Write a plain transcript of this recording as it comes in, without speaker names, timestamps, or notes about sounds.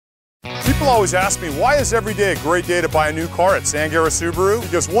People always ask me, why is every day a great day to buy a new car at Sangera Subaru?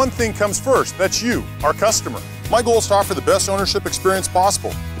 Because one thing comes first, that's you, our customer. My goal is to offer the best ownership experience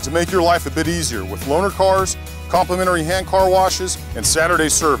possible and to make your life a bit easier with loaner cars, complimentary hand car washes, and Saturday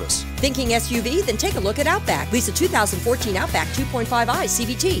service. Thinking SUV? Then take a look at Outback. Lease a 2014 Outback 2.5i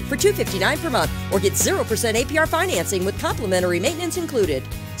CVT for $259 per month or get 0% APR financing with complimentary maintenance included.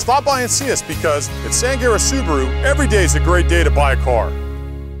 Stop by and see us because at Sangera Subaru, every day is a great day to buy a car.